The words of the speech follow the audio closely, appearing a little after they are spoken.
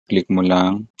Click mo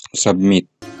lang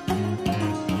submit.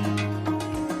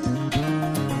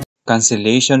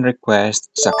 Cancellation request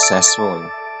successful.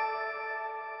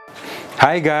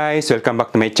 Hi guys! Welcome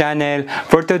back to my channel.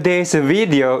 For today's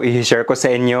video, i-share ko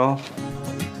sa inyo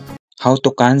How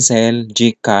to cancel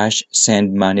GCash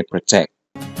Send Money Protect.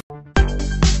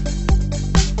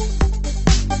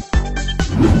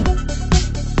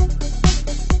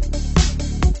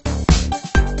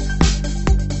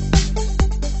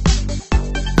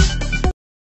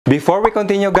 Before we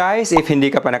continue guys, if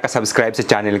hindi ka pa nakasubscribe sa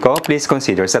channel ko, please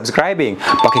consider subscribing.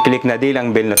 Pakiclick na din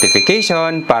ang bell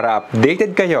notification para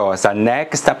updated kayo sa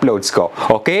next uploads ko.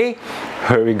 Okay?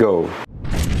 Here we go!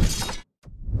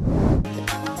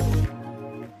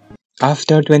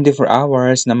 After 24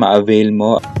 hours na ma-avail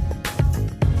mo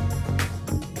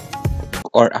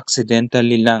or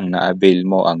accidentally lang na-avail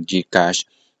mo ang GCash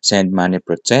Send Money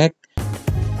Protect,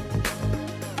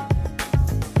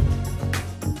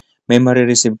 may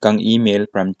marireceive kang email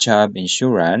from Chubb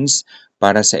Insurance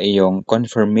para sa iyong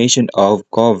confirmation of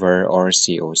cover or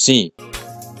COC.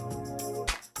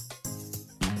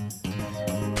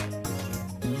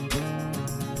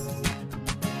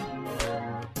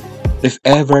 If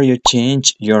ever you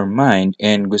change your mind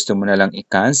and gusto mo na lang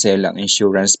i-cancel ang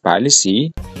insurance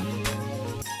policy,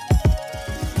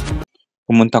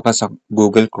 pumunta ka sa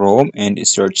Google Chrome and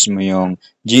i-search mo yung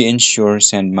G-Insure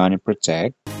Send Money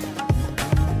Protect.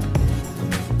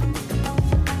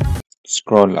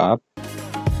 Scroll up.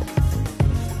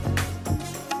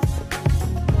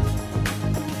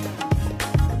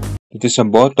 Dito sa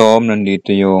bottom,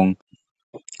 nandito yung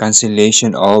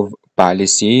cancellation of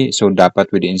policy. So, dapat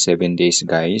within 7 days,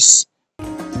 guys.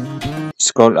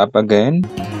 Scroll up again.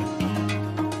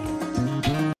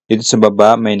 Dito sa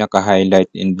baba, may naka-highlight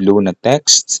in blue na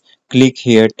text. Click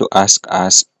here to ask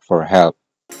us for help.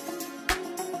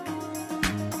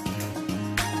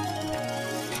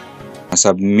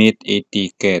 Submit a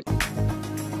ticket.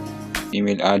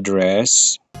 Email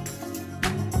address.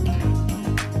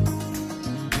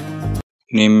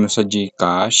 Name mo sa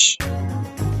GCash.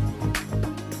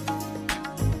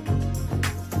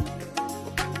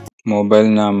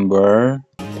 Mobile number.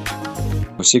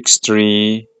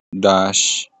 63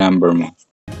 number mo.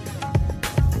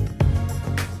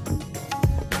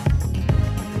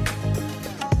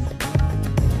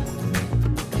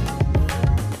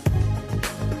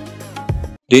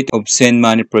 Date of Send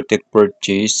Money Protect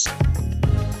purchase.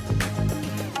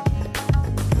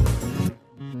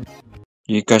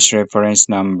 GCash reference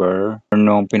number.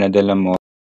 Nung pinadala mo.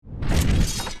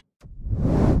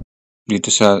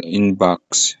 Dito sa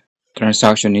inbox.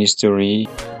 Transaction history.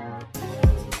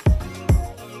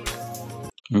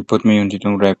 Input mo yung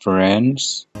ditong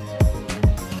reference.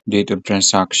 Date of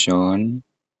transaction.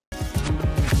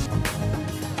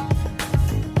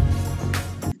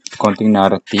 Konting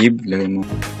narrative, lagay mo.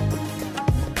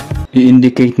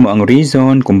 I-indicate mo ang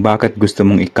reason kung bakit gusto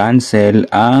mong i-cancel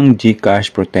ang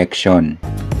GCash protection.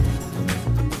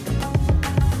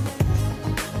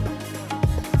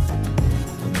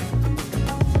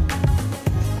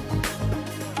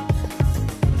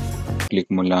 Click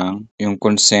mo lang yung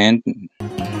consent,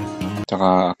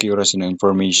 saka accuracy ng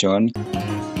information.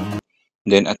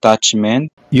 Then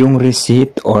attachment, yung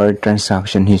receipt or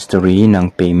transaction history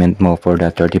ng payment mo for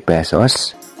the 30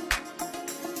 pesos.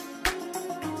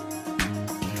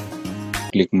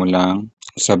 Click mo lang,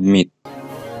 submit.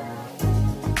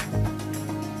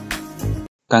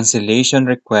 Cancellation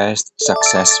request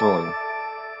successful.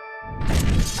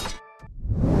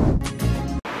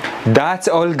 That's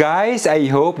all guys. I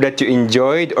hope that you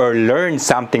enjoyed or learned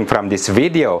something from this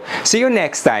video. See you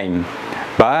next time.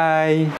 Bye!